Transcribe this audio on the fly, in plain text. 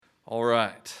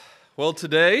Well,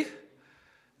 today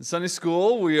in Sunday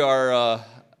school, we are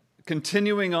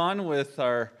continuing on with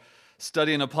our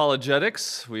study in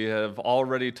apologetics. We have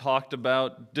already talked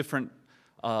about different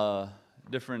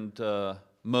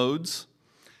modes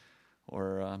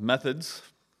or methods,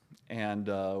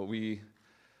 and we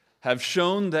have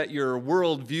shown that your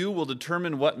worldview will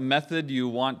determine what method you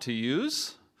want to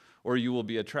use or you will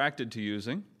be attracted to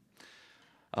using.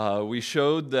 We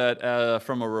showed that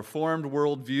from a Reformed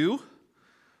worldview,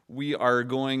 we are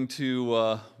going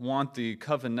to want the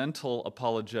covenantal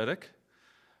apologetic.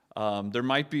 There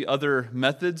might be other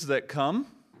methods that come,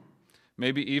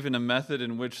 maybe even a method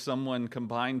in which someone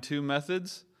combined two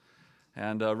methods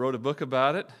and wrote a book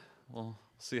about it. We'll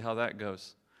see how that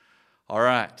goes. All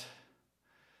right.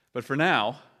 But for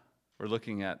now, we're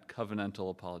looking at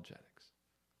covenantal apologetics.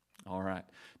 All right.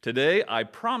 Today, I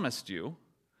promised you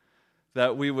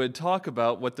that we would talk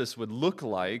about what this would look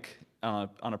like on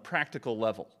a practical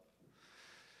level.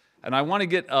 And I want to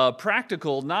get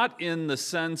practical, not in the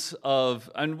sense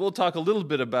of, and we'll talk a little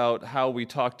bit about how we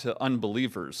talk to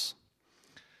unbelievers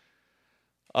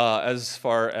as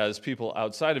far as people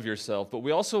outside of yourself, but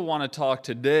we also want to talk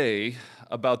today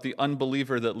about the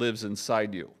unbeliever that lives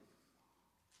inside you,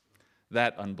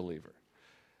 that unbeliever.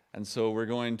 And so we're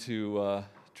going to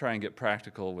try and get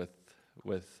practical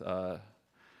with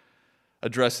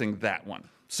addressing that one.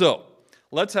 So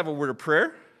let's have a word of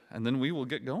prayer, and then we will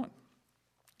get going.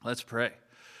 Let's pray.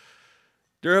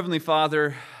 Dear Heavenly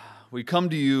Father, we come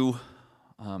to you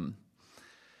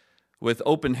with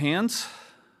open hands,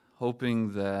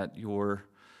 hoping that your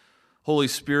Holy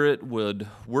Spirit would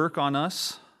work on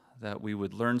us, that we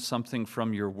would learn something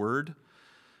from your word,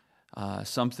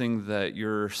 something that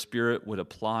your Spirit would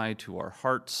apply to our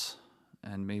hearts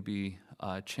and maybe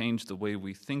change the way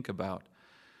we think about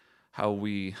how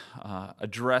we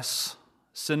address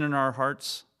sin in our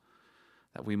hearts,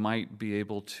 that we might be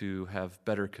able to have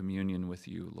better communion with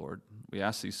you, Lord. We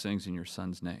ask these things in your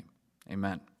Son's name.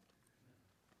 Amen.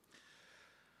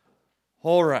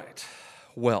 All right.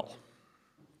 Well,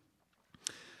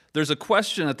 there's a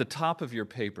question at the top of your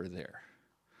paper there.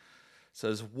 It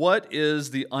says, what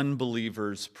is the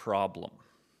unbeliever's problem?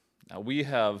 Now, we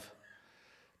have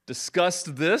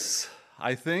discussed this,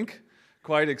 I think,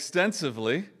 quite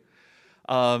extensively.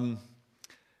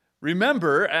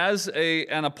 Remember, as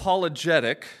an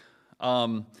apologetic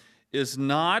is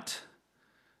not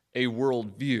a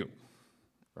worldview,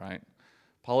 right?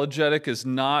 Apologetic is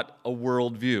not a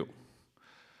worldview.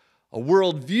 A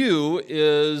worldview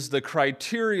is the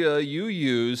criteria you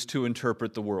use to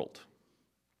interpret the world.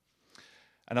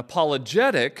 An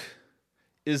apologetic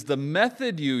is the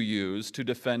method you use to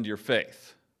defend your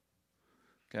faith.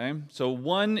 Okay? So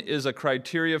one is a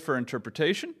criteria for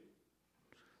interpretation,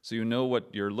 so you know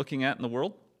what you're looking at in the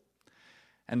world.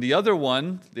 And the other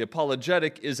one, the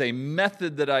apologetic, is a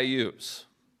method that I use.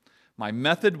 My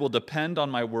method will depend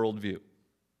on my worldview.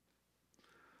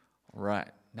 All right.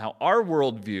 Now, our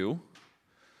worldview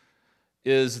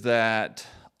is that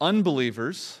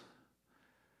unbelievers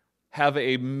have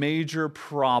a major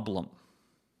problem.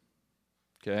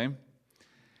 Okay?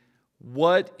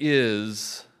 What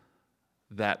is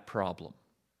that problem?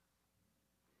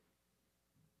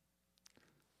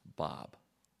 Bob.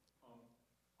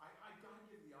 I got to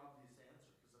give the obvious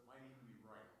answer because it might even be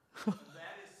right. And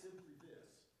that is simply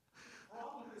this. The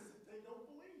problem is that they don't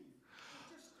believe.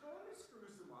 It just totally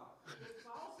screws them up. It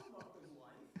fouls them up in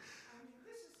life. I mean,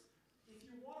 this is, if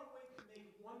you want to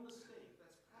make one mistake,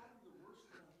 that's probably the worst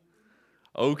one you can make.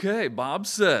 Okay, Bob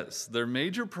says their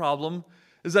major problem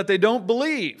is that they don't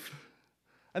believe.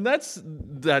 And that's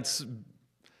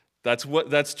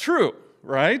true,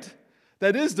 right?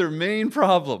 That is their main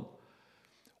problem.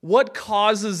 What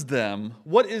causes them,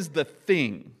 what is the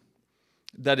thing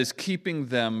that is keeping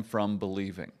them from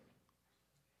believing?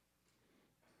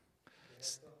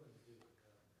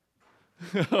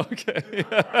 Okay.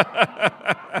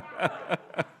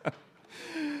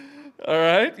 All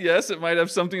right, yes, it might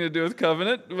have something to do with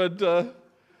covenant, but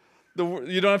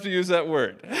you don't have to use that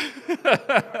word.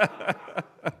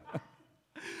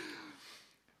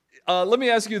 Let me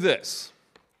ask you this.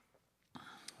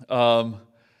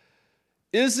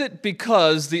 Is it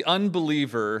because the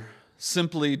unbeliever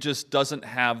simply just doesn't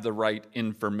have the right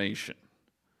information?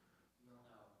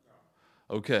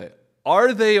 Okay.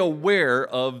 Are they aware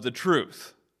of the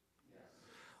truth?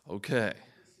 Okay.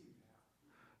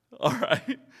 All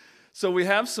right. So we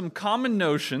have some common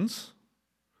notions,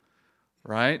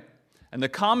 right? And the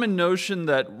common notion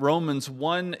that Romans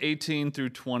 1:18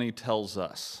 through 20 tells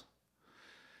us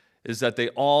is that they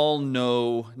all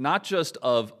know not just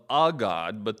of a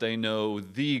God, but they know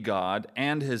the God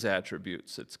and his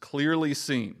attributes. It's clearly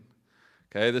seen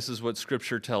Okay, this is what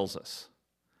Scripture tells us.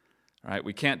 All right,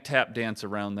 we can't tap dance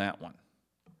around that one.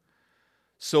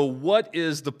 So what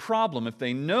is the problem? If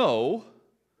they know,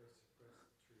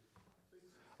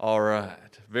 all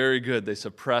right, very good. They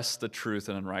suppress the truth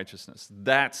and unrighteousness.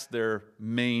 That's their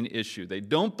main issue. They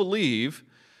don't believe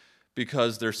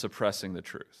because they're suppressing the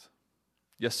truth.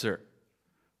 Yes, sir.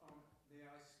 May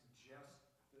I suggest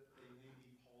that they may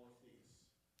be polytheists?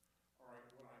 All right,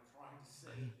 what I'm trying to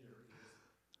say here is,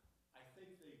 I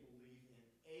think they believe in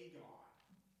a God,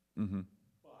 Mm-hmm.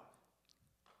 but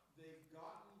they've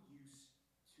gotten used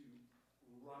to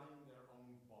running their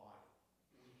own body.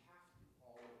 We have to,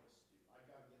 all of us do. I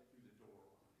got to get through the door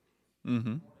one day.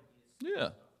 Mm-hmm. I want to get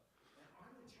Yeah. stuff. And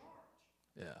I'm in charge.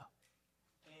 Yeah.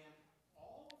 And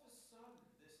all of a sudden,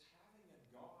 this having a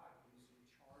God who's in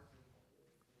charge of the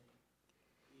whole thing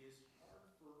is hard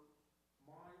for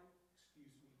my,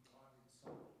 excuse me, God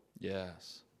inside.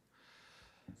 Yes.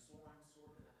 And so I'm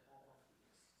sort of a polytheist.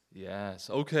 Yes.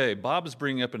 Okay, Bob is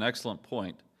bringing up an excellent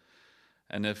point.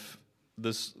 And if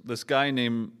this guy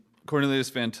named Cornelius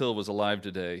Van Til was alive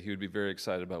today, he would be very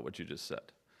excited about what you just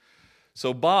said.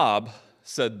 So Bob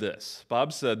said this.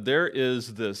 Bob said, there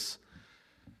is this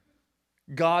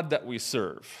God that we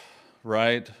serve,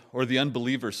 right? Or the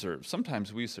unbeliever serves.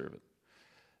 Sometimes we serve it.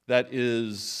 That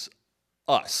is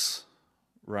us,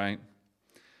 right?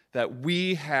 That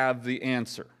we have the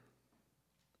answer,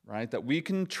 right? That we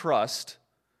can trust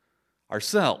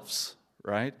ourselves,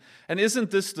 right? And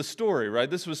isn't this the story, right?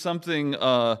 This was something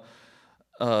Oprah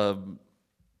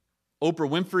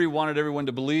Winfrey wanted everyone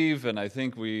to believe, and I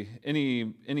think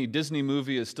any Disney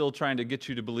movie is still trying to get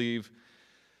you to believe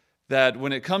that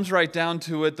when it comes right down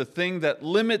to it, the thing that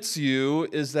limits you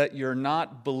is that you're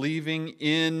not believing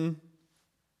in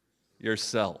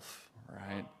yourself,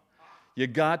 right? You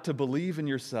got to believe in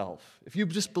yourself. If you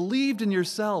just believed in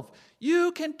yourself,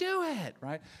 you can do it,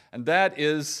 right? And that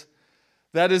is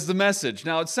the message.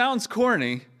 Now, it sounds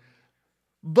corny,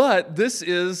 but this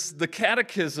is the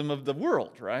catechism of the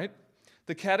world, right?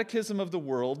 The catechism of the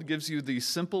world gives you these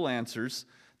simple answers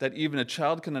that even a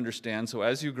child can understand, so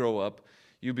as you grow up,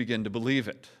 you begin to believe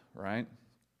it, right?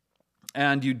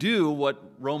 And you do what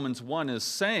Romans 1 is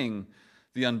saying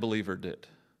the unbeliever did,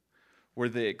 where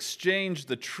they exchange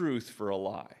the truth for a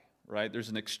lie, right? There's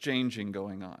an exchanging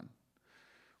going on,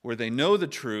 where they know the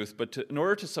truth, but in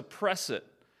order to suppress it,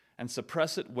 and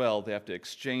suppress it well, they have to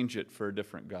exchange it for a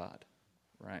different God,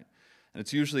 right? And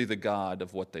it's usually the God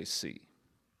of what they see.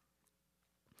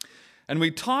 And we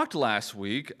talked last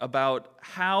week about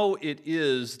how it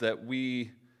is that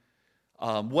we,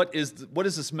 what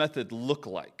does this method look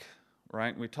like,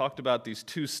 right? We talked about these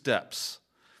two steps.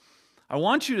 I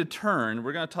want you to turn,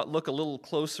 we're going to look a little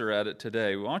closer at it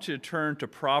today. We want you to turn to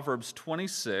Proverbs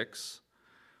 26,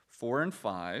 4 and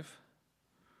 5.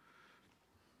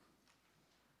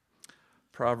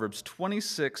 Proverbs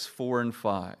 26, 4 and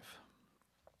 5.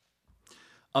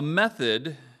 A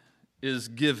method is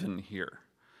given here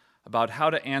about how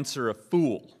to answer a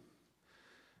fool.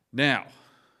 Now,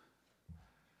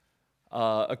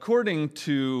 according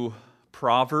to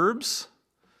Proverbs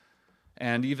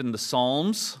and even the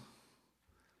Psalms,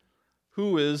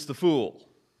 who is the fool?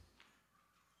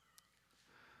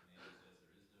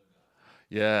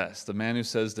 Yes, the man who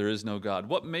says there is no God.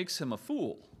 What makes him a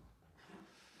fool?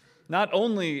 Not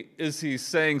only is he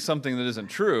saying something that isn't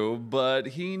true, but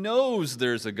he knows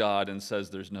there's a God and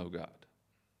says there's no God.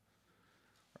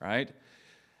 Right?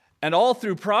 And all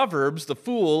through Proverbs, the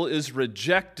fool is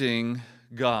rejecting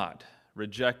God,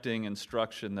 rejecting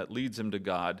instruction that leads him to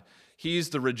God. He's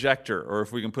the rejecter, or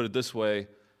if we can put it this way,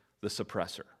 the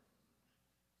suppressor.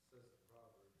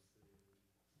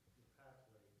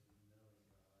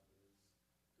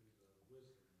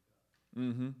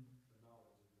 Mm-hmm.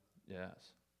 Yes.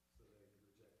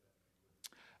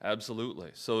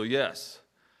 Absolutely. So yes,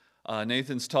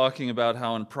 Nathan's talking about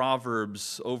how in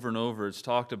Proverbs over and over it's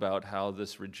talked about how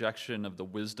this rejection of the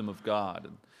wisdom of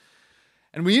God.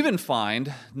 And we even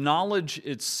find knowledge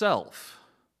itself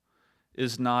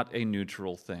is not a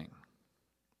neutral thing.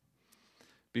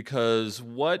 Because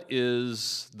what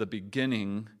is the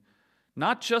beginning,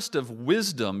 not just of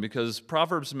wisdom, because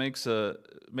Proverbs makes a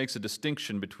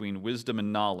distinction between wisdom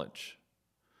and knowledge.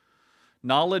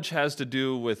 Knowledge has to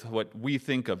do with what we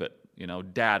think of it,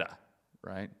 data,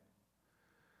 right?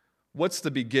 What's the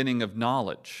beginning of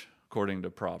knowledge, according to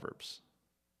Proverbs?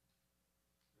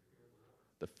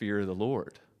 The fear of the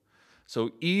Lord.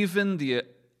 So even the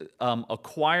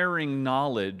acquiring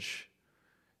knowledge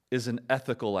is an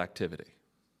ethical activity.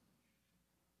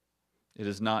 It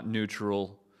is not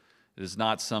neutral. It is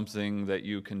not something that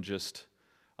you can just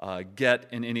get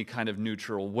in any kind of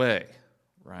neutral way,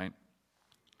 right?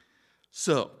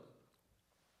 So,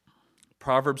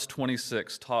 Proverbs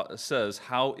 26 says,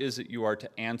 how is it you are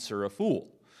to answer a fool?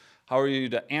 How are you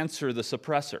to answer the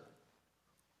suppressor?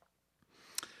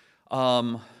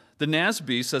 The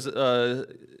NASB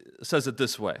says it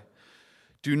this way: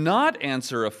 do not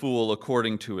answer a fool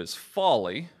according to his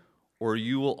folly, or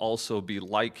you will also be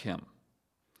like him.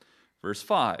 Verse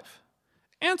 5,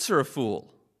 answer a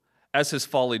fool as his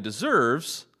folly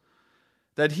deserves,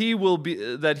 that he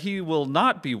will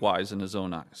not be wise in his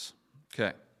own eyes.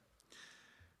 Okay.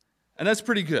 And that's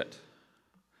pretty good.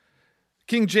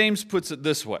 King James puts it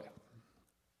this way: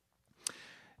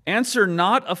 answer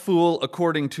not a fool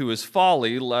according to his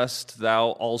folly, lest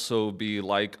thou also be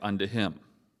like unto him.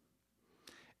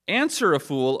 Answer a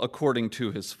fool according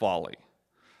to his folly,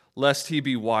 lest he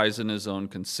be wise in his own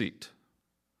conceit.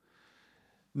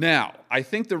 Now, I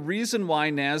think the reason why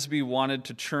NASB wanted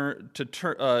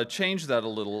to change that a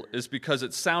little is because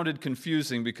it sounded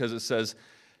confusing, because it says,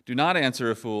 do not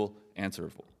answer a fool, answer a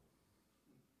fool,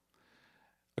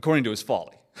 according to his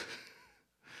folly.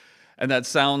 And that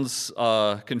sounds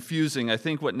confusing. I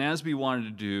think what NASB wanted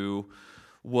to do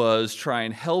was try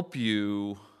and help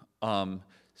you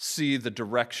see the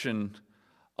direction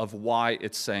of why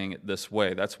it's saying it this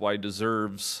way. That's why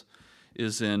deserves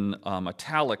is in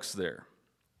italics there.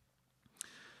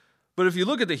 But if you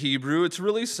look at the Hebrew, it's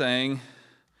really saying,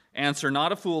 answer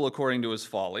not a fool according to his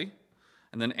folly,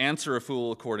 and then answer a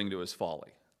fool according to his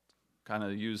folly. Kind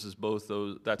of uses both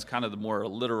those. That's kind of the more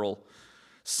literal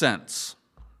sense.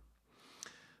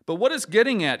 But what it's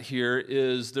getting at here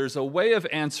is there's a way of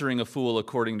answering a fool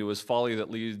according to his folly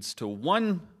that leads to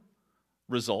one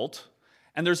result,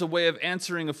 and there's a way of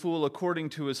answering a fool according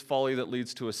to his folly that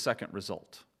leads to a second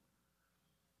result.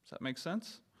 Does that make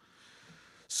sense?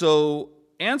 So,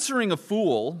 answering a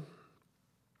fool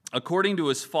according to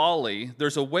his folly,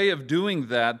 there's a way of doing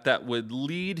that that would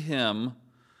lead him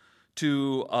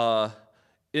to,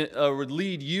 would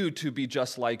lead you to be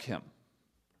just like him.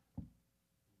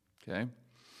 Okay?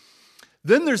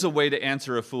 Then there's a way to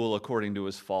answer a fool according to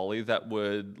his folly that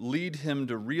would lead him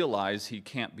to realize he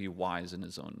can't be wise in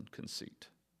his own conceit.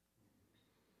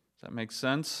 Does that make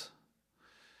sense?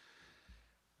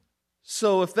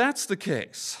 So if that's the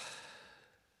case,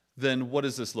 then what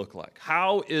does this look like?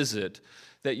 How is it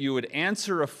that you would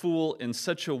answer a fool in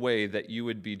such a way that you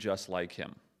would be just like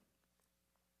him?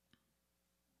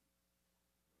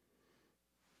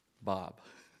 Bob.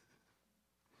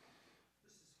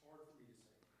 This is hard for me to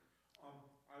say.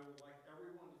 I would like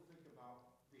everyone to think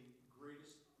about the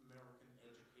greatest American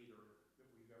educator that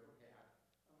we've ever had.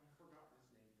 I've forgotten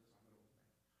his name because I'm an old man.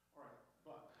 All right,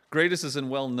 but Greatest is in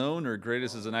well-known, or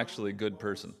greatest is an actually good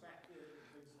person? respected and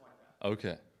things like that.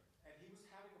 Okay. And he was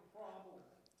having a problem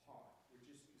at the time, which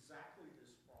is exactly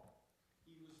this problem.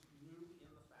 He was new in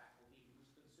the faculty. He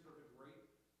was considered a great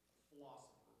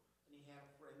philosopher, and he had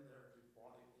a friend there who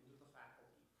brought him into the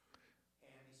faculty.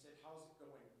 And he said, "How's it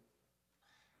going?"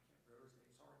 I can't remember his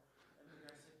name, sorry. And the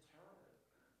guy said, "Terrible."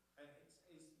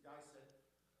 And the guy said,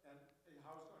 and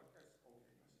how's it going? The guy said, "Okay."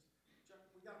 He says, "John,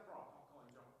 we got a problem. I'll call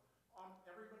him John.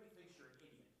 Everybody thinks you're an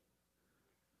idiot."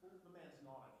 Well, the man's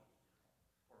not an idiot.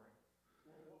 All right.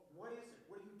 Well, what is it?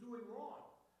 What are you doing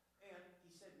wrong? And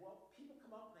he said, "Well, people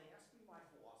come up and they ask me my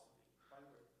philosophy." By the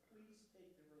way, please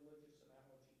take the religious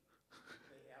analogy.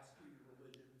 They ask you your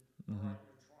religion, all right,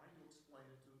 you're trying to explain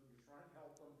it to them, you're trying to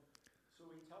help them. So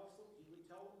he would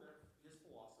tell them his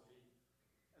philosophy,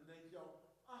 and they'd go,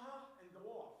 and go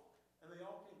off. And they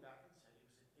all came back and said he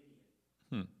was an idiot.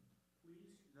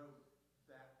 Please note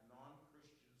that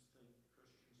non-Christians think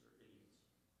Christians are idiots.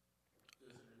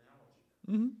 There's an analogy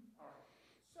there. All right.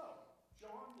 So,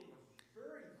 John being a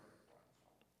very, very bright fellow,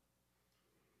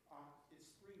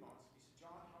 it's 3 months. He said,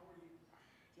 "John, how are you?"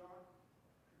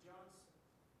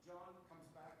 John comes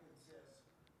back and says,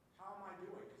 "How am I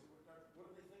doing?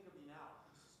 What do they think of me now?"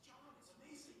 He says, "John, it's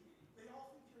amazing. They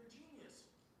all think you're a genius."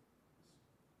 He says,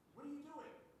 "What are you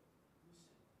doing?" And he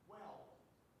said, "Well,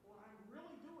 what I'm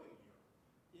really doing here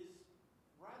is,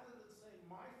 rather than saying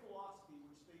my philosophy,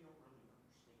 which they don't really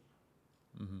understand,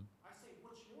 I say,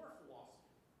 what's your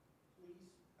philosophy?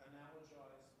 Please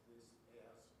analogize this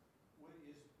as what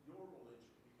is your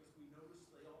religion, because we notice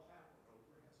they all have one.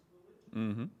 Oprah has a religion.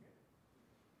 Mm-hmm. Okay?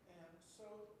 And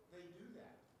so they do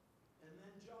that. And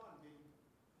then John, he's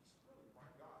a really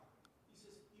bright guy, he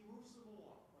says, he moves them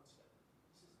along one step.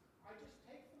 He says, "I just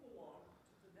take them along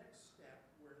to the next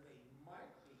step where they might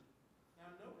be."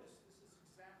 Now notice, this is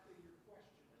exactly your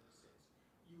question in a sense.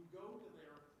 You go to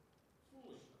their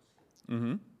foolishness.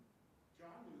 Mm-hmm.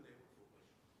 John knew they were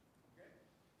foolish. Okay?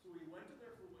 So he went to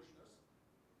their foolishness,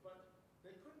 but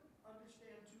they couldn't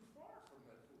understand too far from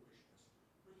their foolishness.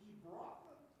 But he brought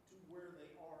them to where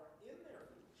they are in their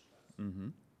foolishness. Mm-hmm.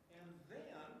 And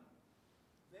then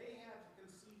they had to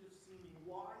conceive of seeming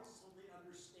wise, so they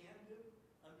understood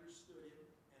him,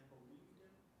 and believed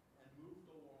him, and moved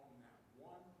along that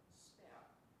one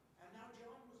step. And now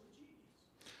John was a genius.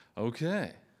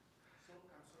 Okay. So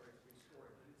I'm sorry, it's a big story,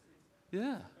 but it's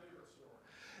Yeah. my favorite story.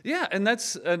 Yeah,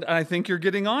 and I think you're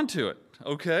getting onto it.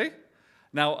 Okay.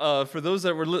 Now, for those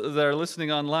that are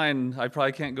listening online, I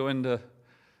probably can't go into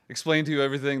explain to you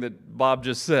everything that Bob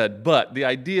just said, but the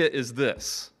idea is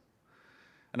this,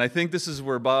 and I think this is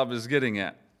where Bob is getting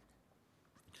at.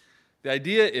 The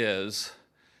idea is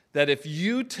that if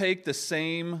you take the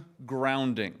same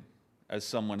grounding as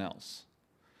someone else,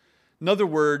 in other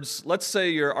words, let's say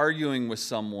you're arguing with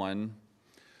someone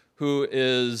who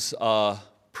is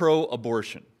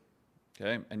pro-abortion,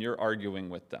 okay, and you're arguing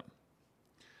with them.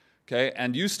 Okay,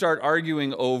 and you start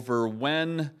arguing over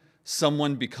when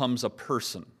someone becomes a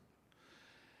person.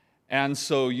 And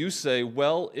so you say,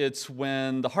 well, it's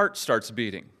when the heart starts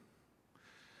beating.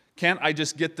 Can't I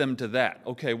just get them to that?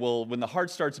 Okay, well, when the heart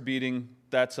starts beating,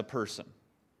 that's a person.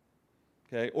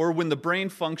 Okay, or when the brain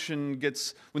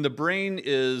when the brain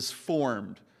is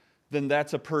formed, then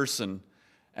that's a person.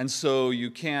 And so you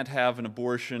can't have an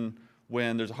abortion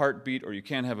when there's a heartbeat, or you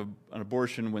can't have an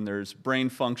abortion when there's brain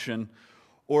function.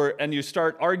 And you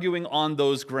start arguing on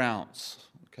those grounds,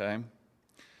 okay?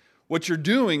 What you're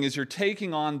doing is you're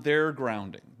taking on their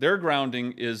grounding. Their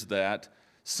grounding is that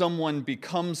someone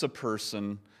becomes a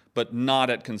person, but not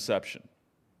at conception,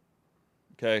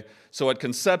 okay? So at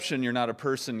conception, you're not a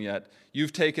person yet.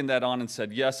 You've taken that on and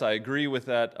said, yes, I agree with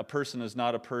that. A person is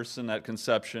not a person at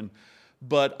conception,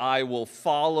 but I will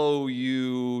follow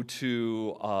you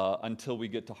until we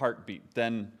get to heartbeat.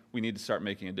 Then we need to start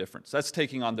making a difference. That's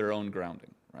taking on their own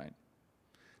grounding, right?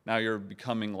 Now you're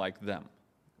becoming like them,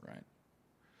 right?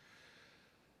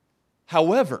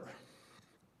 However,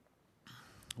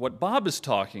 what Bob is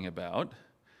talking about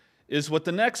is what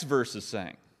the next verse is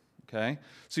saying, okay?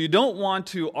 So you don't want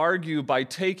to argue by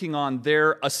taking on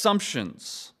their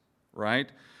assumptions, right?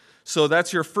 So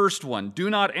that's your first one. Do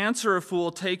not answer a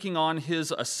fool taking on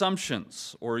his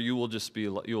assumptions, or you will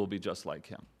be just like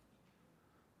him.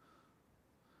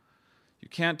 You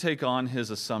can't take on his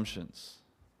assumptions.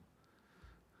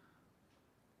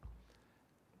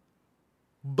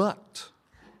 But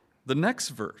the next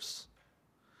verse,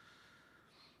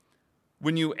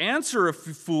 when you answer a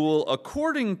fool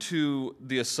according to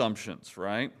the assumptions,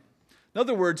 right? In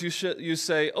other words, you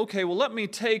say, okay, well, let me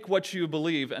take what you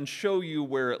believe and show you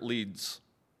where it leads.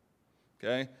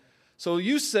 Okay? So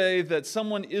you say that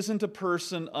someone isn't a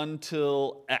person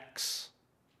until X.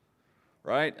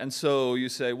 Right? And so you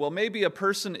say, well, maybe a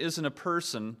person isn't a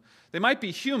person. They might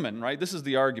be human, right? This is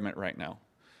the argument right now.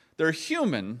 They're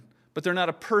human, but they're not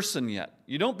a person yet.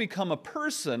 You don't become a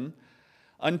person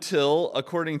until,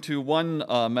 according to one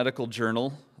medical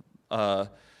journal,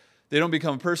 they don't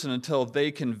become a person until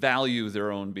they can value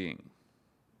their own being.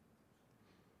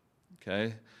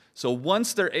 Okay? So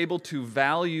once they're able to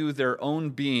value their own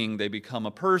being, they become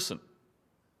a person.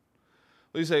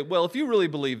 Well, you say, well, if you really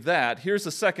believe that, here's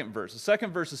the second verse. The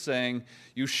second verse is saying,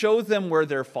 you show them where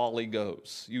their folly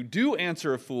goes. You do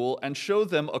answer a fool and show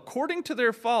them, according to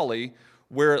their folly,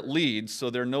 where it leads, so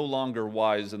they're no longer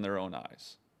wise in their own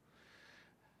eyes.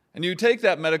 And you take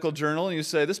that medical journal and you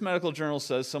say, this medical journal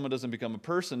says someone doesn't become a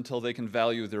person until they can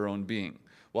value their own being.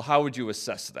 Well, how would you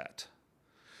assess that?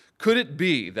 Could it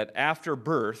be that after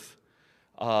birth,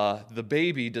 the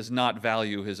baby does not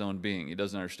value his own being? He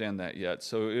doesn't understand that yet.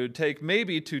 So it would take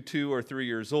maybe to 2 or 3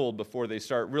 years old before they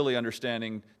start really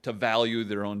understanding to value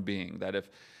their own being.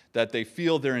 That they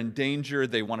feel they're in danger,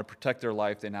 they want to protect their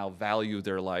life, they now value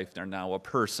their life, they're now a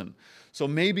person. So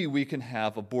maybe we can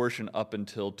have abortion up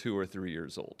until 2 or 3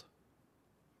 years old.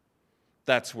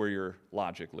 That's where your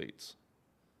logic leads.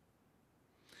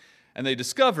 And they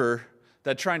discover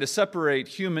that trying to separate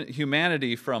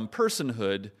humanity from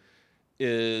personhood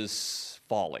is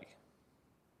folly.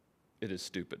 It is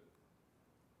stupid.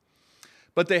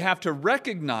 But they have to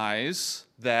recognize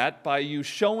that by you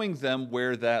showing them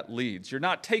where that leads. You're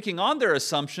not taking on their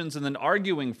assumptions and then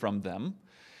arguing from them.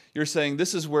 You're saying,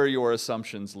 this is where your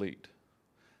assumptions lead.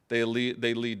 They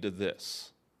lead to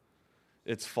this.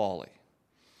 It's folly.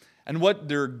 And what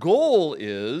their goal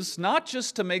is, not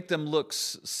just to make them look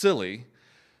silly,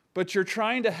 but you're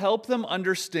trying to help them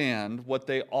understand what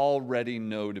they already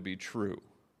know to be true.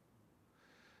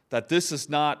 That this is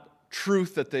not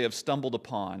truth that they have stumbled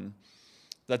upon,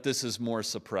 that this is more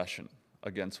suppression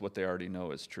against what they already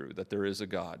know is true, that there is a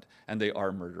God, and they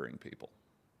are murdering people.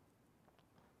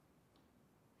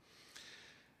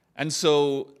 And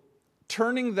so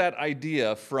turning that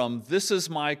idea from this is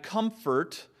my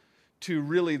comfort to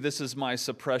really this is my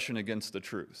suppression against the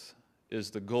truth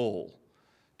is the goal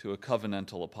to a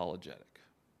covenantal apologetic.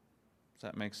 Does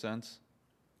that make sense?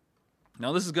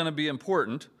 Now, this is going to be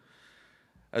important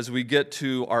as we get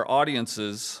to our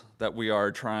audiences that we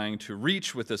are trying to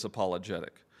reach with this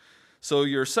apologetic. So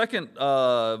your second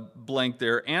blank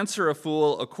there, answer a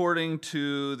fool according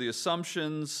to the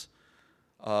assumptions,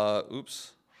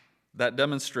 that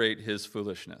demonstrate his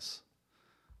foolishness.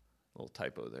 Little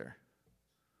typo there.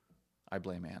 I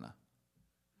blame Anna.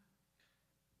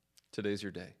 Today's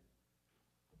your day.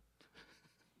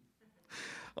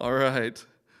 All right.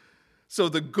 So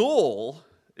the goal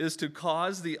is to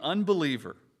cause the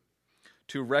unbeliever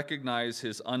to recognize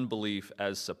his unbelief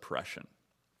as suppression.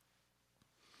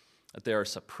 That they are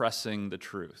suppressing the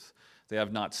truth. They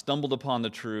have not stumbled upon the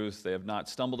truth. They have not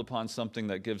stumbled upon something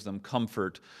that gives them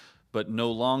comfort, but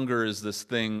no longer is this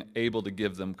thing able to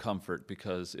give them comfort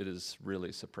because it is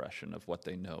really suppression of what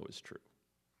they know is true.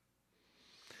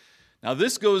 Now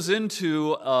this goes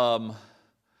into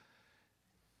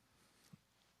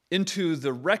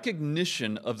the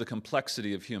recognition of the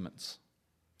complexity of humans.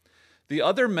 The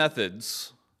other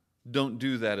methods don't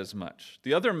do that as much.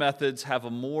 The other methods have a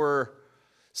more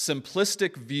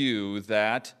simplistic view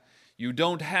that you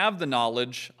don't have the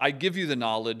knowledge, I give you the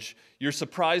knowledge, you're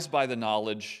surprised by the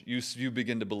knowledge, you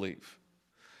begin to believe.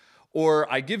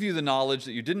 Or I give you the knowledge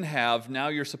that you didn't have, now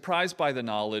you're surprised by the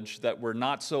knowledge that we're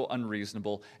not so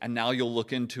unreasonable, and now you'll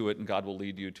look into it and God will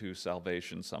lead you to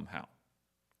salvation somehow.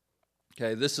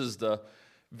 Okay, this is the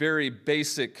very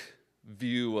basic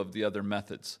view of the other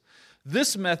methods.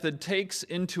 This method takes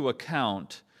into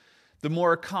account the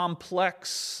more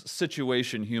complex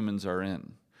situation humans are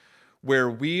in, where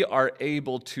we are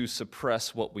able to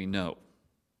suppress what we know.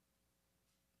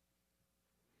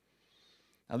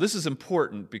 Now, this is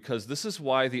important because this is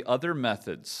why the other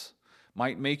methods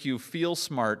might make you feel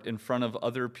smart in front of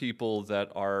other people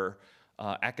that are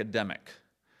academic,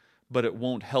 but it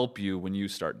won't help you when you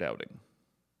start doubting.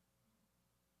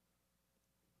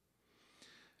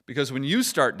 Because when you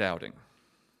start doubting,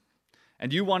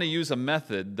 and you want to use a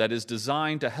method that is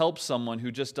designed to help someone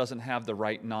who just doesn't have the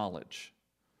right knowledge,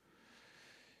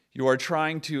 you are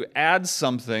trying to add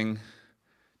something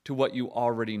to what you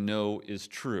already know is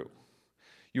true.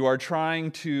 You are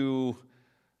trying to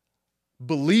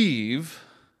believe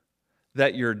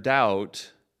that your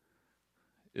doubt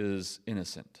is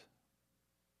innocent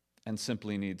and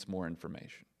simply needs more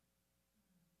information.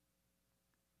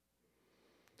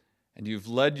 And you've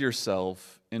led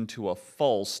yourself into a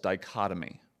false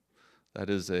dichotomy. That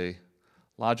is a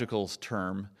logical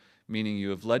term, meaning you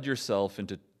have led yourself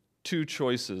into two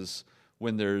choices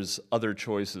when there's other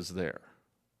choices there.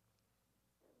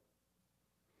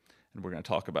 And we're going to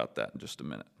talk about that in just a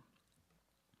minute.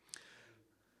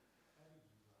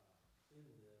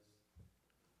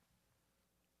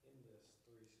 In this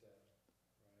three-step,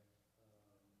 right,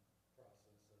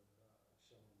 process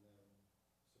of showing them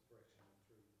suppression of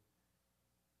truth,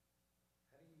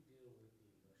 how do you deal with the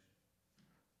emotion?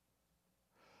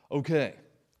 Okay,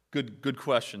 good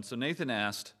question. So Nathan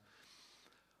asked,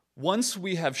 once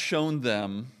we have shown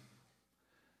them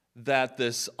that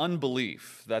this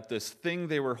unbelief, that this thing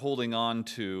they were holding on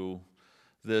to,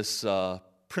 this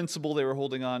principle they were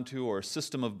holding on to, or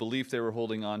system of belief they were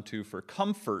holding on to for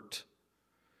comfort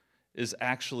is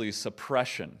actually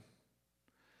suppression.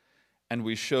 And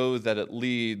we show that it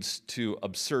leads to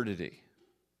absurdity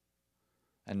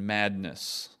and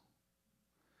madness.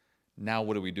 Now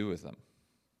what do we do with them?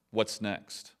 What's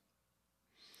next?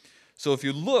 So if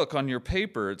you look on your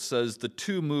paper, it says the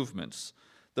two movements.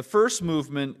 The first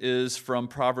movement is from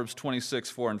Proverbs 26,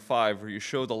 4 and 5, where you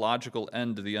show the logical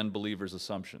end to the unbeliever's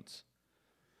assumptions.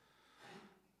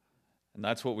 And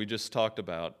that's what we just talked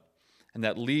about. And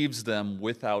that leaves them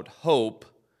without hope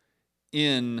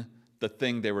in the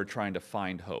thing they were trying to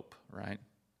find hope, right?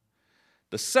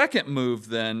 The second move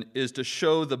then is to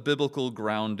show the biblical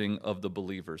grounding of the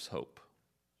believer's hope.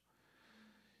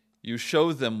 You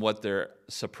show them what they're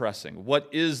suppressing. What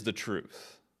is the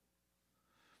truth?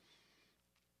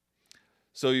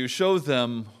 So you show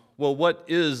them, well, what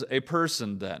is a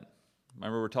person then?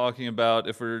 Remember, we're talking about,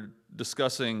 if we're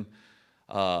discussing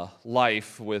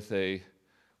life with a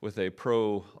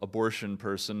pro-abortion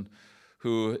person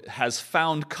who has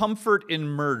found comfort in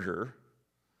murder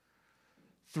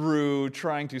through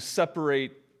trying to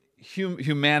separate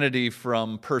humanity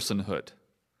from personhood,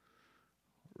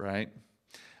 right?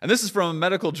 And this is from a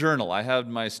medical journal. I had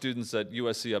my students at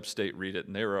USC Upstate read it,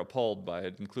 and they were appalled by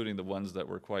it, including the ones that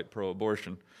were quite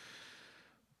pro-abortion.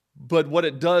 But what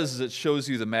it does is it shows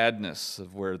you the madness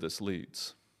of where this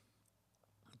leads.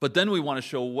 But then we want to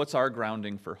show what's our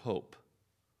grounding for hope,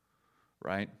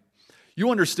 right?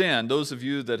 You understand, those of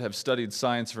you that have studied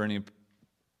science for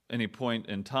any point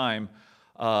in time,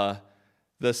 the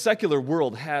secular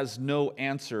world has no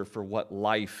answer for what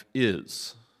life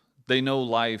is. They know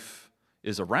life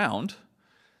is around.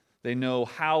 They know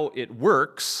how it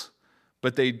works,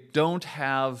 but they don't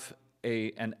have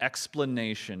an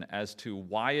explanation as to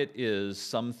why it is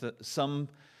some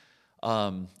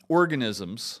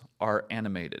organisms are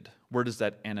animated. Where does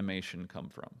that animation come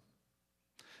from?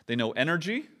 They know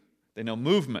energy, they know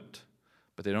movement,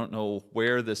 but they don't know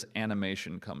where this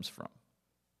animation comes from.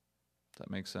 Does that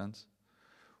make sense?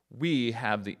 We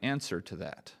have the answer to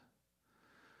that.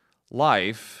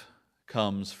 Life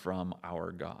comes from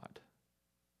our God,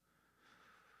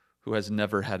 who has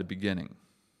never had a beginning.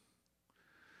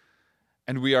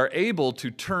 And we are able to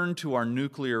turn to our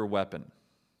nuclear weapon,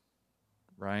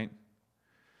 right?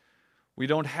 We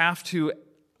don't have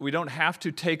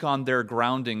to take on their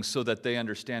grounding so that they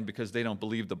understand because they don't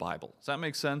believe the Bible. Does that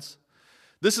make sense?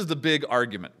 This is the big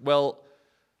argument. Well,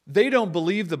 they don't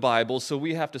believe the Bible, so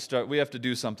we have to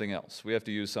do something else. We have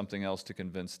to use something else to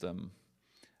convince them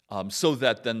so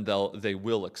that then they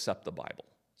will accept the Bible.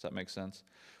 Does that make sense?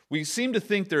 We seem to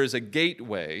think there is a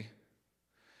gateway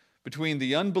between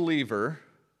the unbeliever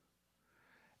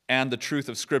and the truth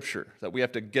of Scripture, that we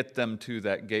have to get them to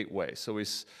that gateway.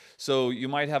 So you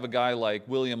might have a guy like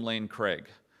William Lane Craig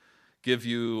give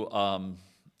you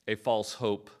a false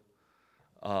hope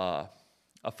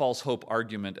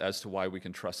argument as to why we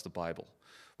can trust the Bible.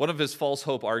 One of his false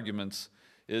hope arguments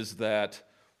is that,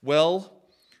 well,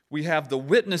 we have the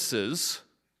witnesses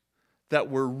that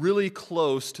were really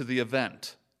close to the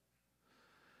event.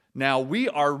 Now, we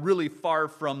are really far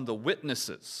from the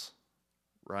witnesses,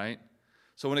 right?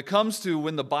 So when it comes to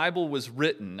when the Bible was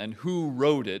written and who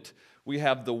wrote it, we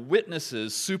have the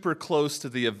witnesses super close to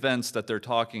the events that they're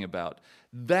talking about.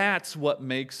 That's what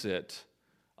makes it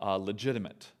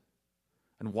legitimate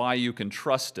and why you can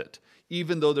trust it.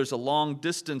 Even though there's a long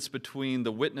distance between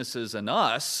the witnesses and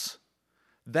us,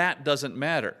 that doesn't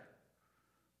matter,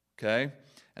 okay?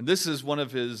 And this is one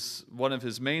of his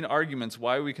main arguments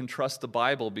why we can trust the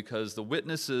Bible, because the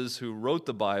witnesses who wrote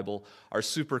the Bible are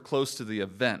super close to the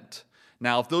event.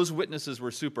 Now, if those witnesses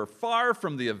were super far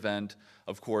from the event,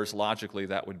 of course, logically,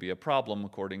 that would be a problem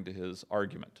according to his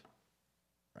argument,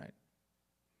 right?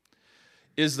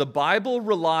 Is the Bible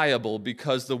reliable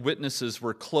because the witnesses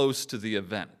were close to the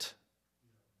event?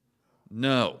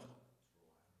 No.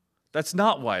 That's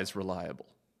not why it's reliable.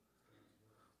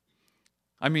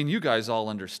 I mean, you guys all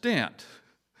understand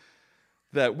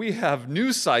that we have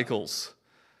news cycles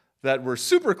that were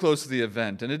super close to the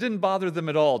event, and it didn't bother them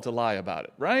at all to lie about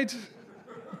it, right?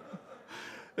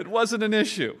 It wasn't an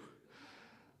issue.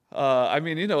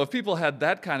 If people had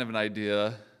that kind of an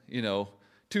idea,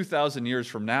 2,000 years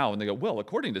from now, and they go, well,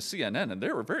 according to CNN, and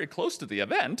they were very close to the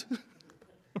event.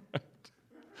 Right?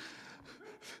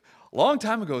 A long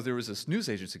time ago, there was this news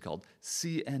agency called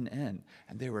CNN,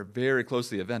 and they were very close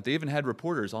to the event. They even had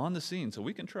reporters on the scene, so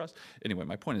we can trust. Anyway,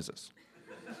 my point is this.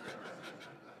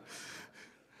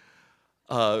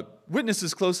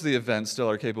 Witnesses close to the event still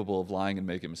are capable of lying and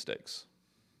making mistakes.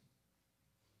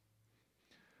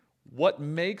 What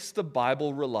makes the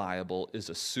Bible reliable is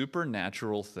a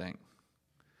supernatural thing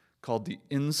called the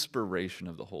inspiration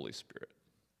of the Holy Spirit.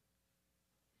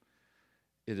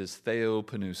 It is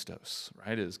theopneustos,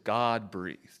 right? It is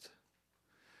God-breathed.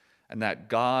 And that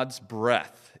God's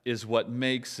breath is what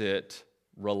makes it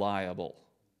reliable.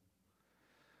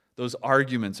 Those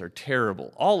arguments are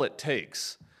terrible. All it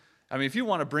takes, if you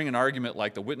want to bring an argument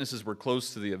like the witnesses were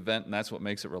close to the event and that's what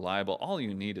makes it reliable, all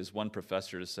you need is one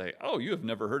professor to say, oh, you have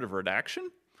never heard of redaction?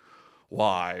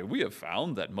 Why, we have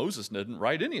found that Moses didn't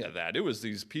write any of that. It was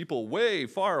these people way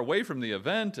far away from the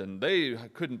event, and they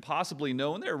couldn't possibly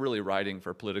know, and they're really writing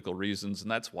for political reasons,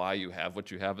 and that's why you have what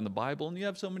you have in the Bible, and you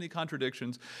have so many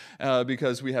contradictions,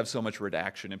 because we have so much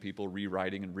redaction and people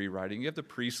rewriting and rewriting. You have the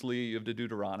priestly, you have the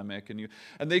Deuteronomic,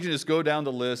 and they can just go down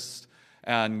the list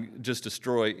and just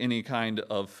destroy any kind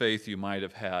of faith you might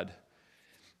have had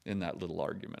in that little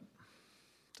argument.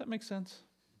 Does that make sense?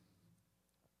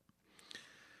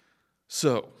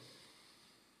 So,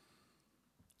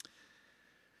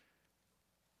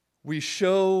 we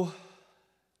show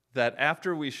that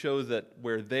after we show that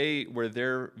where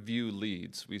their view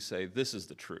leads, we say, this is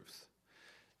the truth.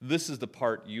 This is the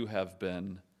part you have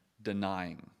been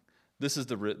denying. This is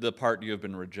the part you have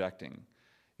been rejecting.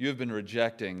 You have been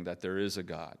rejecting that there is a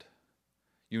God.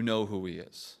 You know who He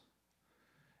is.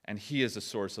 And He is the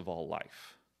source of all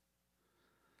life.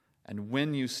 And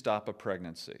when you stop a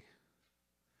pregnancy,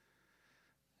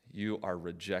 you are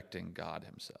rejecting God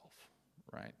himself,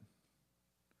 right?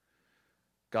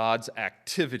 God's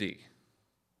activity,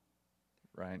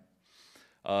 right?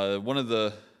 One of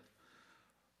the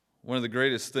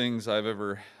greatest things I've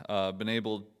ever been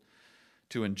able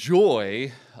to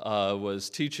enjoy was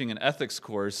teaching an ethics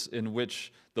course in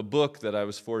which the book that I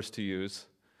was forced to use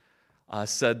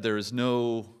said there was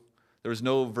no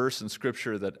verse in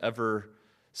Scripture that ever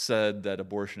said that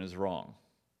abortion is wrong.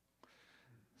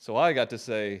 So I got to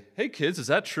say, hey kids, is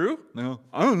that true? No,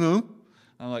 I don't know.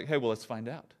 I'm like, hey, well, let's find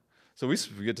out. So we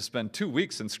get to spend 2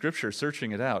 weeks in Scripture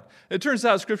searching it out. It turns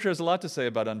out Scripture has a lot to say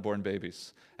about unborn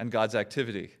babies and God's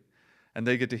activity. And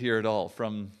they get to hear it all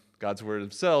from God's Word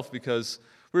himself, because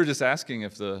we were just asking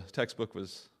if the textbook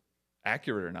was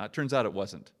accurate or not. Turns out it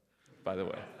wasn't, by the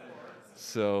way.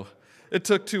 So it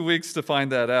took 2 weeks to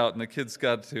find that out, and the kids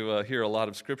got to hear a lot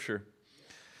of Scripture.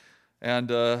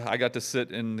 And I got to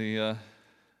sit in the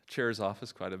chair's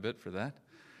office quite a bit for that.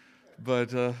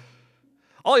 But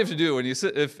all you have to do when you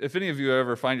sit, if any of you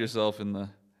ever find yourself in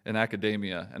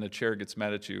academia and a chair gets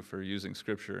mad at you for using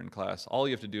Scripture in class, all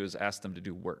you have to do is ask them to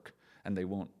do work, and they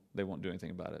won't do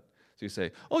anything about it. So you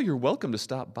say, "Oh, you're welcome to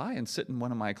stop by and sit in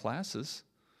one of my classes."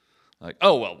 Like,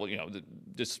 "Oh, well,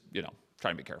 just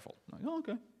try and be careful." I'm like, "Oh,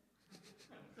 okay."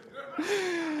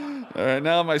 All right,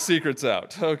 now my secret's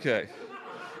out. Okay.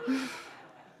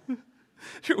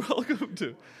 You're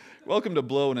welcome to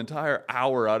blow an entire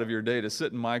hour out of your day to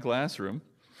sit in my classroom.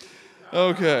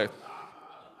 Okay.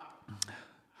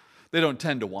 They don't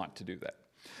tend to want to do that.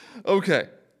 Okay.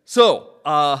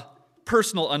 So,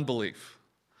 personal unbelief.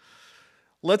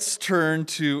 Let's turn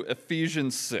to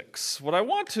Ephesians 6. What I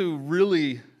want to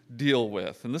really deal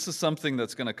with, and this is something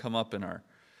that's going to come up in our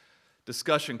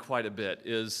discussion quite a bit,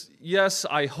 is yes,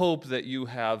 I hope that you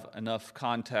have enough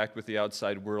contact with the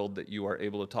outside world that you are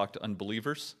able to talk to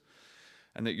unbelievers,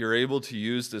 and that you're able to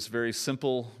use this very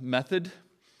simple method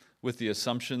with the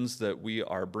assumptions that we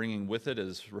are bringing with it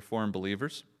as Reformed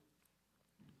believers.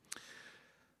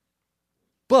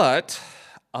 But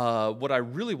what I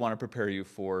really want to prepare you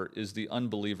for is the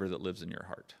unbeliever that lives in your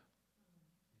heart,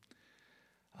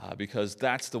 because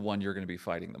that's the one you're going to be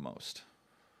fighting the most.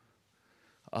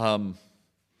 I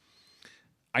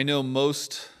know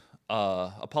most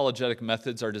apologetic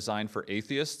methods are designed for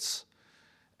atheists,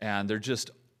 and they're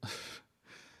just...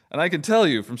 And I can tell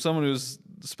you, from someone who's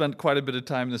spent quite a bit of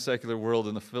time in the secular world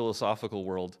and the philosophical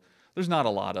world, there's not a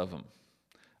lot of them.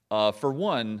 For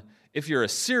one, if you're a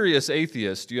serious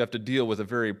atheist, you have to deal with a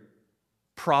very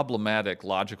problematic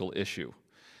logical issue,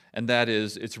 and that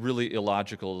is, it's really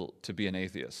illogical to be an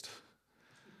atheist.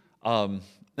 And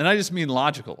I just mean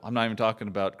logical. I'm not even talking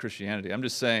about Christianity. I'm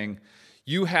just saying,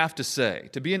 you have to say,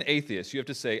 to be an atheist, you have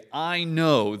to say, I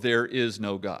know there is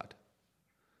no God.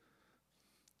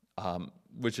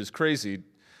 Which is crazy,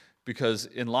 because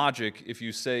in logic, if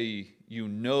you say you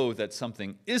know that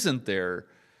something isn't there,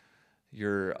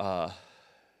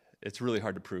 it's really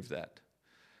hard to prove that.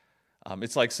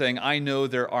 It's like saying, I know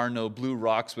there are no blue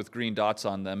rocks with green dots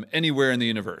on them anywhere in the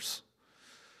universe.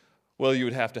 Well, you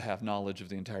would have to have knowledge of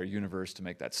the entire universe to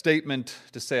make that statement.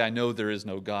 To say, I know there is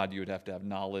no God, you would have to have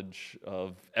knowledge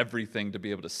of everything to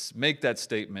be able to make that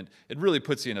statement. It really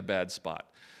puts you in a bad spot.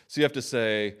 So you have to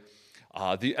say,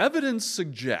 the evidence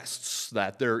suggests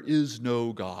that there is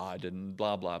no God, and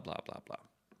blah, blah, blah, blah, blah.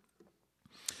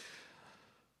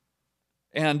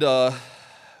 And,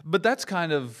 but that's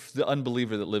kind of the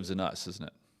unbeliever that lives in us,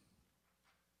 isn't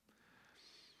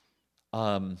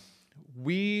it?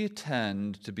 We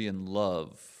tend to be in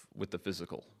love with the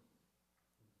physical.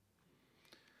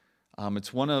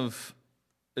 It's one of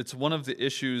the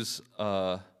issues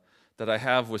that I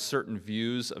have with certain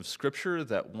views of Scripture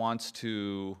that wants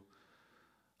to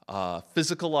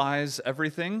physicalize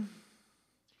everything,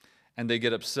 and they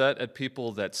get upset at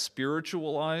people that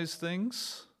spiritualize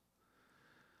things,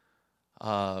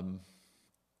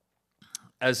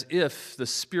 as if the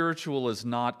spiritual is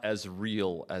not as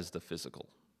real as the physical.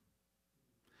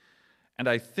 And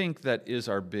I think that is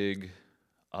our big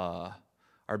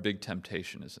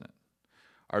temptation, isn't it?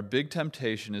 Our big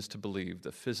temptation is to believe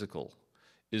the physical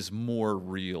is more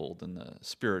real than the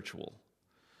spiritual.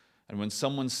 And when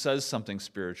someone says something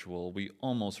spiritual, we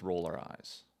almost roll our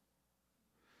eyes.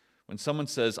 When someone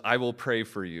says, I will pray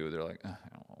for you, they're like,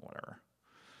 whatever.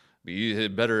 Be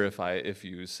better if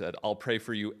you said, I'll pray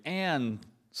for you and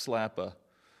slap a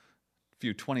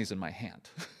few 20s in my hand.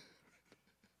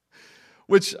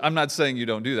 Which I'm not saying you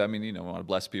don't do that. I mean, I want to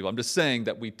bless people. I'm just saying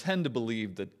that we tend to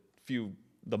believe the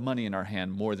money in our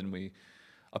hand more than we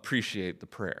appreciate the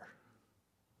prayer.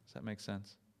 Does that make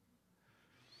sense?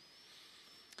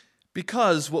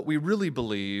 Because what we really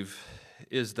believe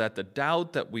is that the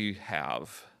doubt that we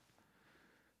have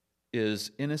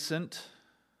is innocent,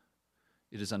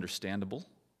 it is understandable,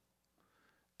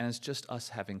 and it's just us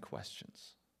having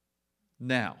questions.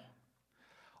 Now,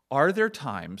 are there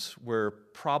times where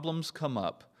problems come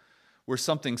up, where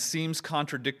something seems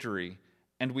contradictory,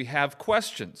 and we have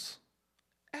questions?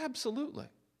 Absolutely.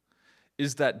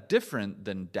 Is that different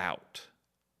than doubt?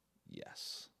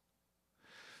 Yes.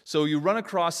 So you run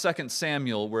across 2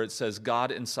 Samuel where it says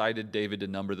God incited David to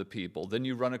number the people. Then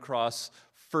you run across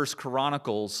 1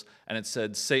 Chronicles and it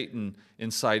said Satan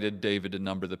incited David to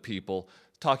number the people,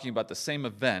 talking about the same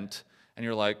event, and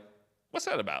you're like, what's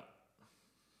that about?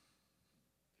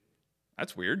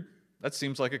 That's weird. That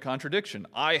seems like a contradiction.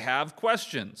 I have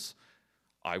questions.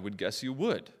 I would guess you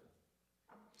would.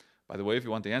 By the way, if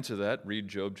you want the answer to that, read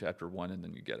Job chapter 1 and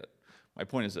then you get it. My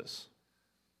point is this.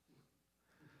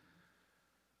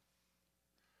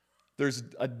 There's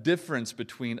a difference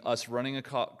between us running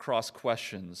across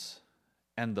questions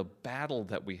and the battle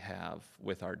that we have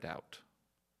with our doubt.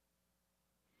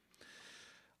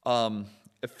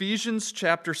 Ephesians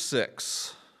chapter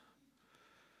 6,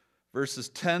 verses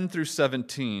 10 through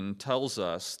 17 tells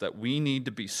us that we need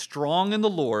to be strong in the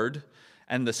Lord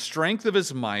and the strength of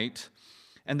his might,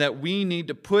 and that we need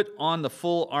to put on the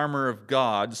full armor of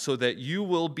God so that you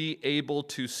will be able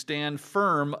to stand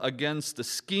firm against the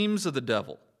schemes of the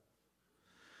devil.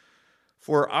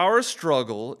 For our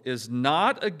struggle is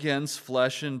not against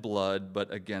flesh and blood,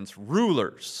 but against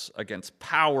rulers, against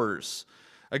powers,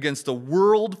 against the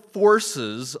world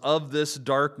forces of this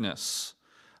darkness,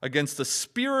 against the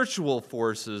spiritual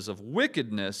forces of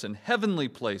wickedness in heavenly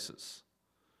places.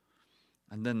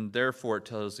 And then, therefore, it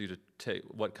tells you to take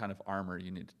what kind of armor you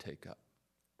need to take up.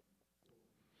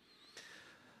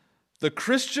 The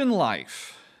Christian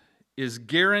life is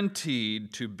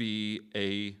guaranteed to be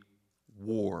a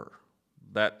war.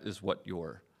 That is what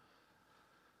your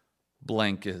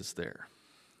blank is there.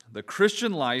 The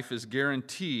Christian life is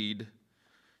guaranteed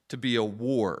to be a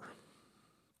war.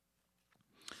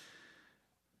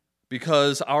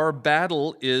 Because our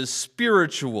battle is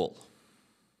spiritual.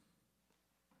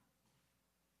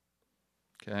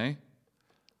 Okay?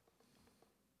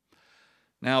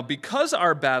 Now, because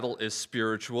our battle is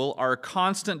spiritual, our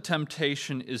constant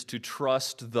temptation is to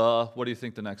trust the, what do you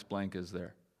think the next blank is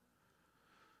there?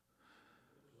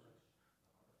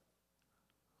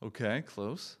 Okay,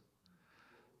 close.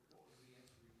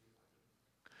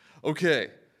 Okay,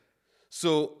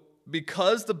 so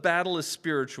because the battle is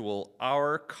spiritual,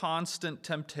 our constant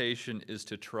temptation is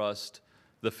to trust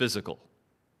the physical.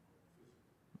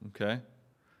 Okay?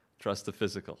 Trust the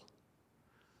physical.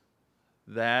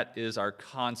 That is our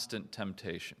constant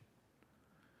temptation.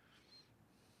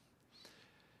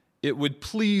 It would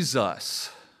please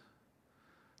us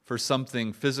for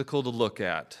something physical to look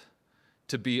at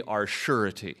to be our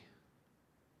surety.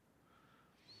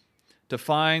 To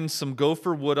find some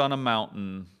gopher wood on a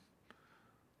mountain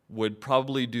would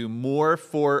probably do more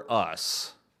for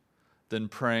us than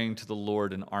praying to the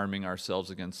Lord and arming ourselves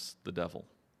against the devil.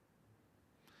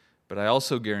 But I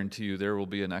also guarantee you there will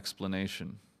be an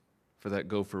explanation for that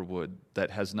gopher wood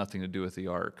that has nothing to do with the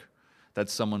ark, that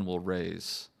someone will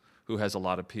raise who has a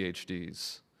lot of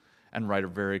PhDs and write a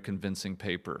very convincing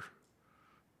paper.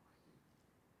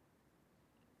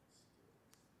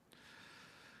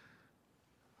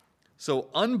 So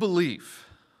unbelief,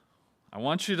 I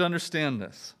want you to understand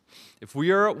this. If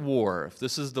we are at war, if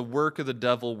this is the work of the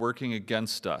devil working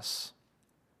against us,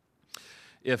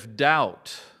 if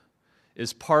doubt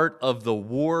is part of the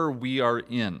war we are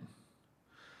in,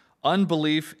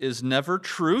 unbelief is never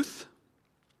truth,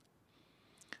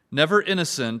 never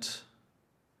innocent,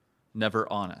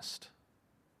 never honest.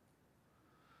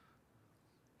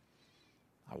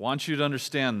 I want you to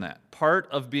understand that. Part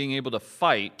of being able to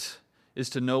fight is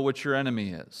to know what your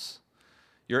enemy is.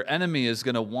 Your enemy is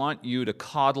going to want you to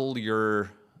coddle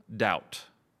your doubt,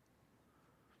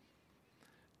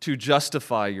 to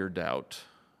justify your doubt,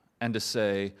 and to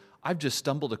say, I've just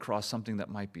stumbled across something that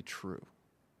might be true.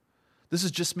 This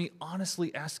is just me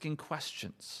honestly asking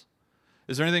questions.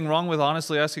 Is there anything wrong with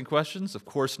honestly asking questions? Of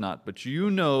course not, but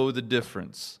you know the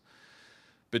difference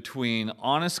between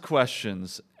honest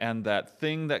questions and that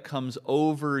thing that comes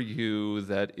over you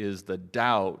that is the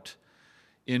doubt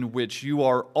in which you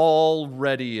are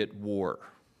already at war.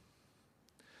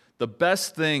 The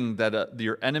best thing that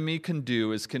your enemy can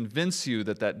do is convince you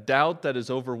that that doubt that is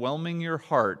overwhelming your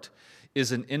heart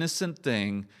is an innocent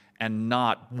thing and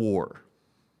not war.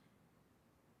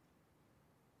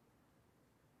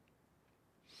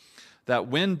 That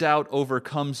when doubt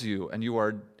overcomes you and you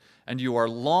are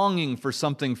longing for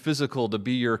something physical to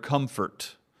be your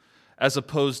comfort, as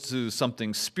opposed to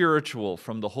something spiritual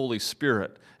from the Holy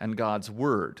Spirit and God's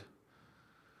Word.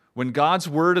 When God's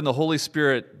Word and the Holy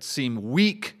Spirit seem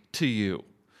weak to you,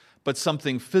 but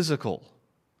something physical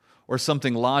or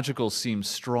something logical seems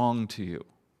strong to you,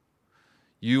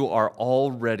 you are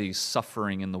already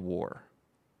suffering in the war.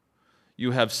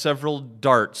 You have several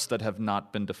darts that have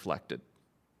not been deflected,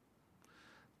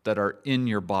 that are in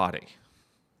your body.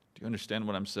 Do you understand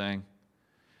what I'm saying?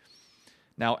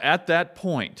 Now, at that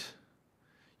point,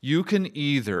 you can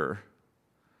either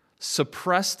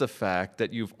suppress the fact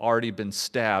that you've already been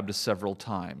stabbed several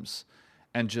times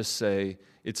and just say,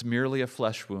 it's merely a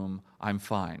flesh wound, I'm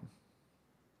fine.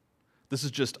 This is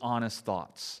just honest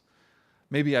thoughts.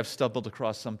 Maybe I've stumbled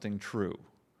across something true.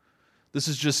 This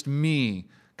is just me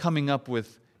coming up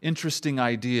with interesting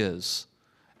ideas,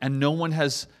 and no one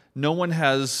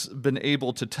has been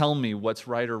able to tell me what's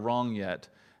right or wrong yet,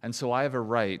 and so I have a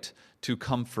right to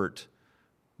comfort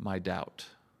my doubt.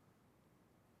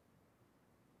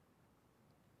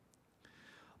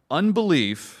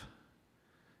 Unbelief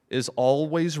is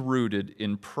always rooted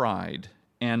in pride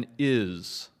and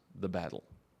is the battle.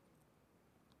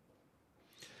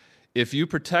 If you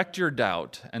protect your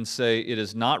doubt and say it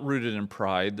is not rooted in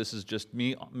pride, this is just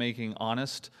me making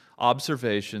honest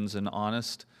observations and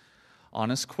honest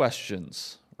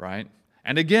questions, right?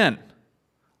 And again,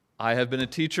 I have been a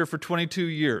teacher for 22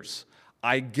 years.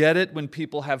 I get it when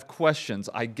people have questions.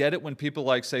 I get it when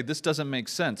people say, this doesn't make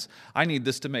sense. I need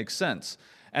this to make sense.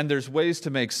 And there's ways to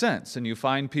make sense, and you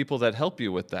find people that help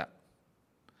you with that.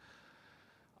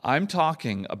 I'm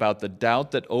talking about the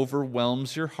doubt that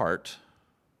overwhelms your heart,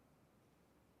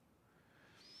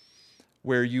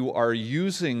 where you are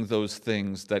using those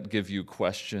things that give you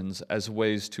questions as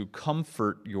ways to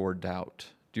comfort your doubt.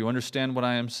 Do you understand what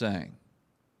I am saying?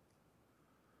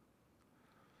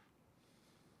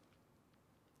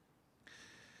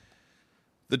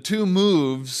 The two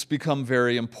moves become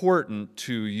very important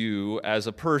to you as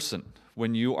a person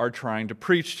when you are trying to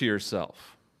preach to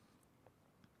yourself.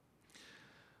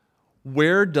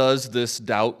 Where does this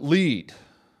doubt lead?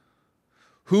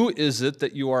 Who is it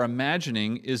that you are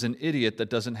imagining is an idiot that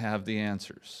doesn't have the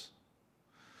answers?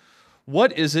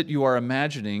 What is it you are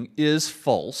imagining is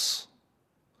false,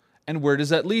 and where does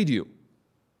that lead you?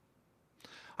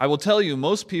 I will tell you,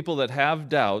 most people that have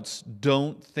doubts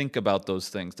don't think about those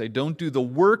things. They don't do the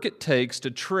work it takes to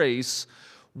trace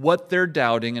what they're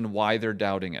doubting and why they're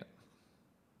doubting it.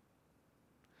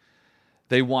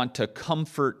 They want to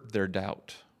comfort their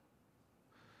doubt.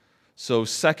 So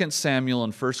 2 Samuel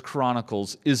and 1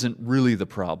 Chronicles isn't really the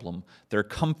problem. They're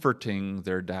comforting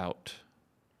their doubt.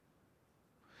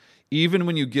 Even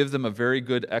when you give them a very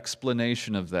good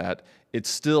explanation of that, it's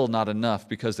still not enough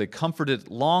because they comforted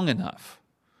it long enough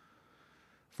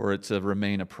for it to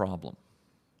remain a problem.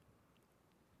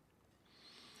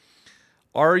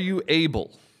 Are you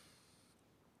able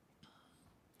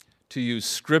to use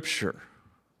Scripture,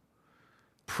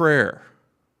 prayer,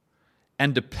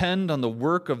 and depend on the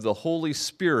work of the Holy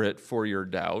Spirit for your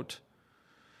doubt,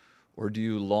 or do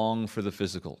you long for the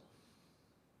physical?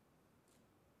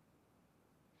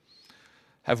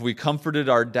 Have we comforted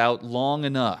our doubt long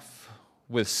enough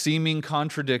with seeming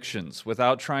contradictions,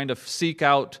 without trying to seek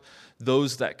out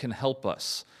those that can help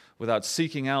us, without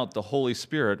seeking out the Holy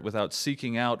Spirit, without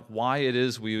seeking out why it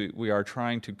is we are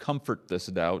trying to comfort this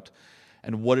doubt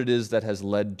and what it is that has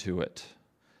led to it?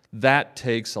 That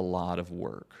takes a lot of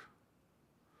work.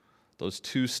 Those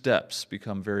two steps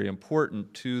become very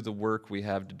important to the work we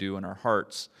have to do in our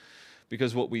hearts,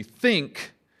 because what we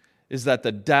think is that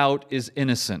the doubt is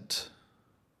innocent.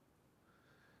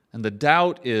 And the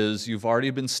doubt is you've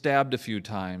already been stabbed a few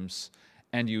times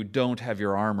and you don't have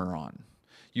your armor on.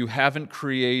 You haven't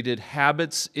created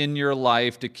habits in your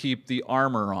life to keep the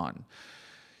armor on.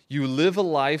 You live a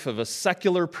life of a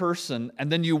secular person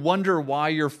and then you wonder why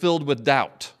you're filled with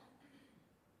doubt.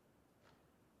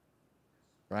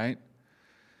 Right?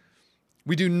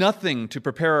 We do nothing to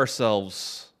prepare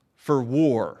ourselves for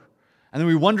war, and then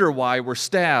we wonder why we're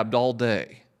stabbed all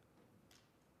day.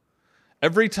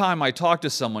 Every time I talk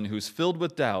to someone who's filled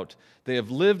with doubt, they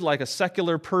have lived like a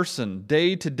secular person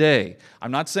day to day. I'm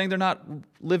not saying they're not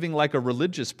living like a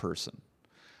religious person.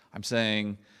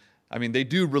 They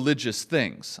do religious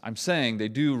things. I'm saying they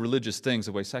do religious things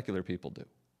the way secular people do.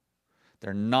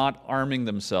 They're not arming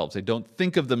themselves. They don't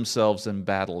think of themselves in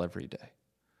battle every day.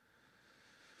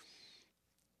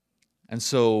 And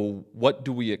so what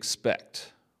do we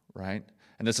expect, right?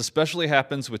 And this especially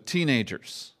happens with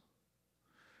teenagers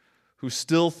who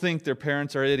still think their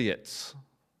parents are idiots,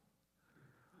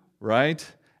 right?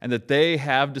 And that they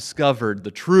have discovered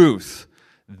the truth.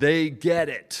 They get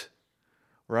it,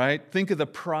 right? Think of the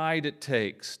pride it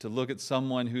takes to look at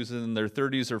someone who's in their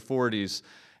 30s or 40s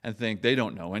and think they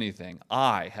don't know anything.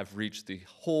 I have reached the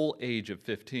whole age of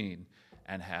 15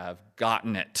 and have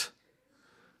gotten it,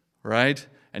 right?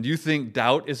 And you think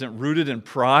doubt isn't rooted in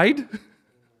pride?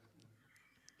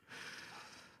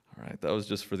 All right, that was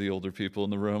just for the older people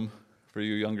in the room. For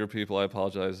you younger people, I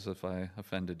apologize if I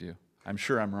offended you. I'm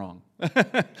sure I'm wrong.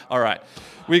 All right,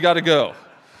 we got to go.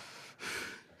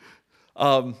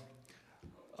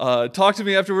 Talk to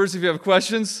me afterwards if you have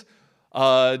questions.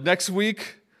 Next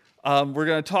week, we're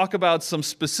going to talk about some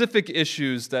specific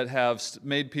issues that have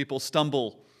made people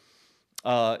stumble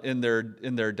in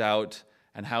their doubt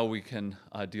and how we can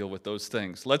deal with those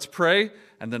things. Let's pray,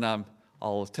 and then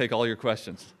I'll take all your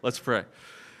questions. Let's pray.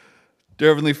 Dear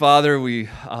Heavenly Father, we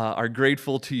are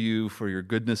grateful to you for your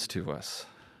goodness to us,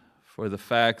 for the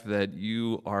fact that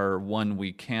you are one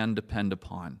we can depend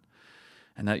upon,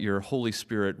 and that your Holy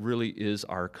Spirit really is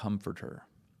our comforter,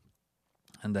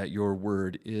 and that your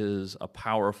word is a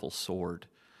powerful sword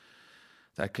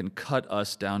that can cut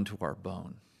us down to our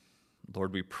bone.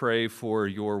 Lord, we pray for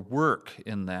your work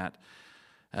in that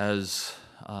as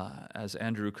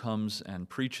Andrew comes and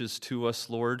preaches to us,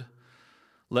 Lord.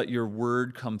 Let your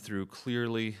word come through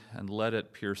clearly and let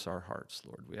it pierce our hearts,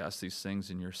 Lord. We ask these things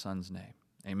in your Son's name.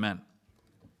 Amen.